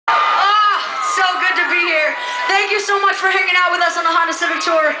here. Thank you so much for hanging out with us on the Honda Civic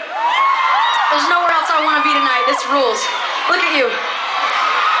Tour. There's nowhere else I want to be tonight. This rules. Look at you.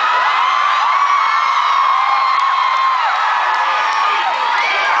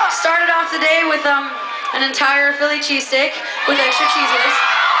 Started off the day with an entire Philly cheesesteak with extra cheese whiz.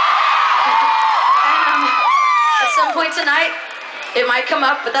 And at some point tonight, it might come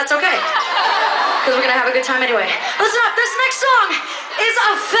up, but that's okay. Because we're going to have a good time anyway. Listen up, this next song is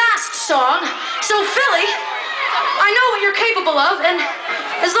a fast song. So Philly, I know what you're capable of, and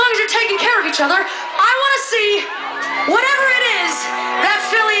as long as you're taking care of each other, I want to see whatever it is that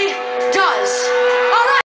Philly